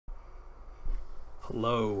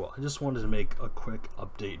Hello, I just wanted to make a quick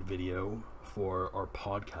update video for our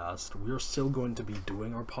podcast. We're still going to be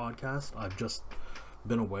doing our podcast. I've just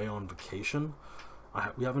been away on vacation.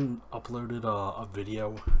 We haven't uploaded a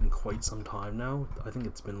video in quite some time now. I think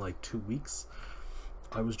it's been like 2 weeks.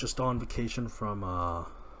 I was just on vacation from,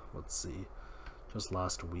 just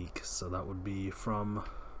last week. So that would be from,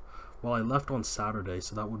 well, I left on Saturday,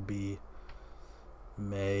 so that would be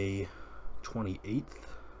May 28th.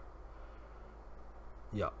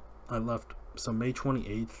 Yeah, I left, so May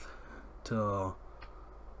 28th to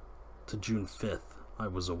June 5th, I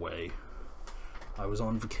was away. I was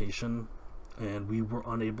on vacation, and we were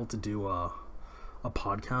unable to do a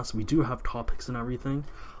podcast. We do have topics and everything.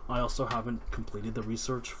 I also haven't completed the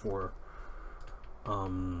research for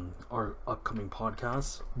our upcoming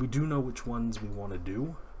podcasts. We do know which ones we want to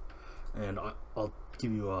do, and I'll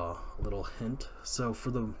give you a little hint. So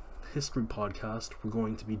for the history podcast, we're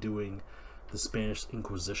going to be doing the Spanish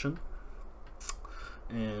Inquisition,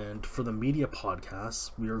 and for the media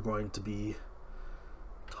podcasts, we are going to be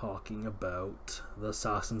talking about the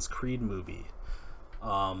Assassin's Creed movie.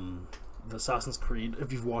 The Assassin's Creed,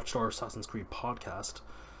 if you've watched our Assassin's Creed podcast,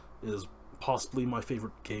 is possibly my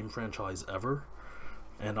favorite game franchise ever,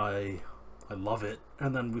 and I love it.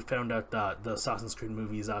 And then we found out that the Assassin's Creed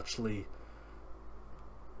movie is actually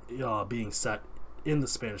being set in the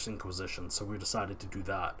Spanish Inquisition, so we decided to do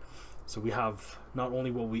that. So we have, not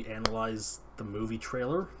only will we analyze the movie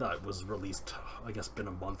trailer that was released, I guess been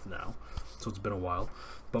a month now, so it's been a while,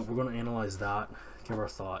 but we're going to analyze that, give our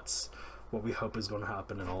thoughts, what we hope is going to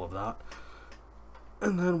happen and all of that.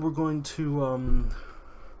 And then we're going to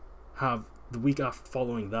have, the week after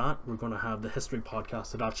following that, we're going to have the history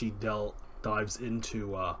podcast that actually dives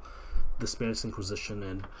into the Spanish Inquisition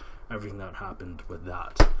and everything that happened with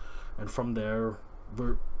that. And from there,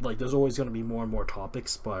 we're like, there's always going to be more and more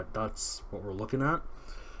topics, but that's what we're looking at.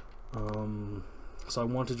 So I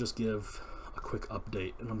want to just give a quick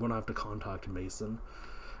update, and I'm going to have to contact Mason,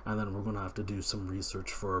 and then we're going to have to do some research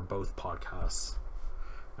for both podcasts,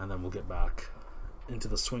 and then we'll get back into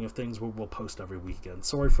the swing of things where we'll post every weekend.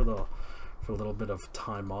 Sorry for a little bit of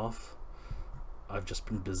time off. I've just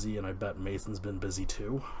been busy, and I bet Mason's been busy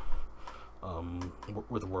too,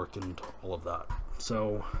 with work and all of that.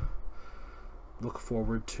 So look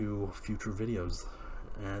forward to future videos,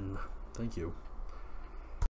 and thank you.